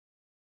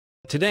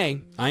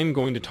Today, I am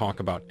going to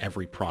talk about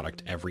every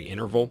product every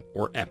interval,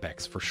 or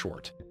EPEX for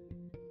short.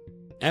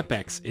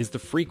 EPEX is the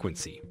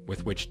frequency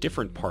with which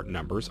different part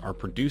numbers are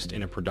produced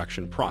in a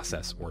production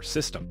process or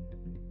system.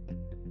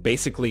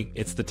 Basically,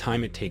 it's the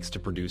time it takes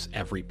to produce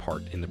every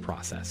part in the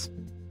process.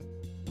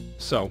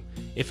 So,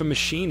 if a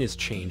machine is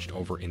changed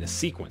over in a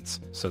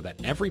sequence so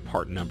that every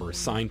part number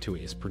assigned to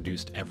it is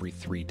produced every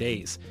 3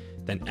 days,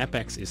 then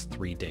EPEX is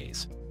 3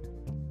 days.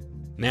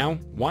 Now,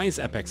 why is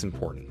EPEX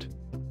important?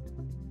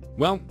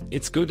 Well,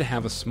 it's good to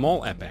have a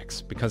small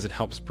EPEX because it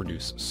helps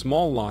produce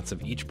small lots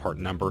of each part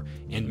number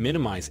and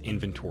minimize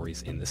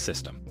inventories in the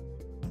system.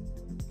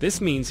 This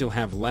means you'll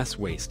have less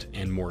waste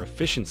and more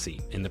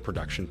efficiency in the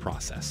production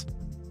process.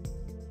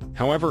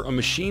 However, a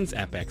machine's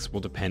EPEX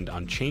will depend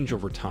on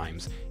changeover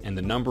times and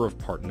the number of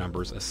part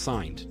numbers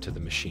assigned to the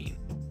machine.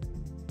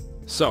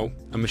 So,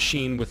 a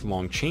machine with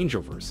long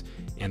changeovers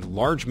and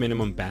large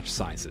minimum batch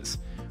sizes,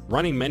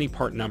 running many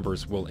part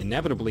numbers will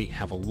inevitably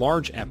have a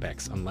large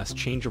EPEX unless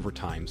changeover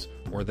times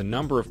or the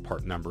number of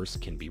part numbers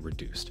can be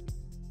reduced.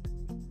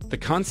 The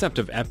concept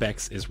of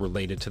EPEX is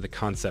related to the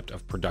concept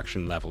of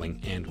production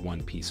leveling and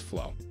one-piece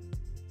flow.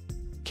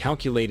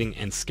 Calculating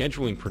and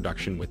scheduling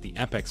production with the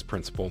EPEX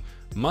principle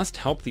must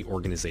help the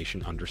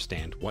organization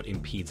understand what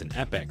impedes an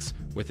EPEX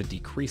with a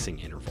decreasing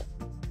interval.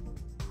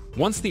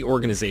 Once the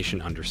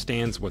organization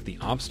understands what the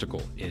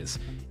obstacle is,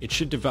 it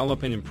should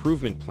develop an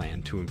improvement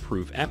plan to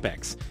improve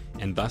EPEX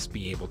and thus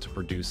be able to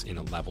produce in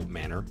a leveled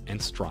manner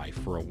and strive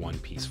for a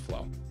one-piece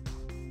flow.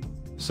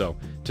 So,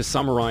 to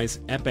summarize,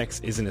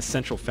 EPEX is an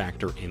essential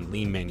factor in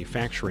lean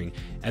manufacturing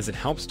as it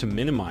helps to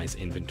minimize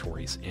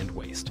inventories and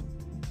waste.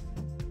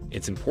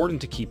 It's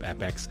important to keep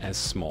EPEX as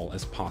small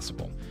as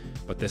possible,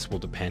 but this will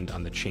depend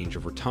on the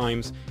changeover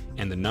times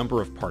and the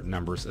number of part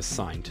numbers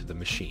assigned to the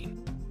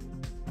machine.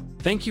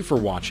 Thank you for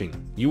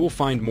watching. You will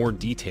find more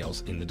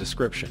details in the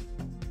description.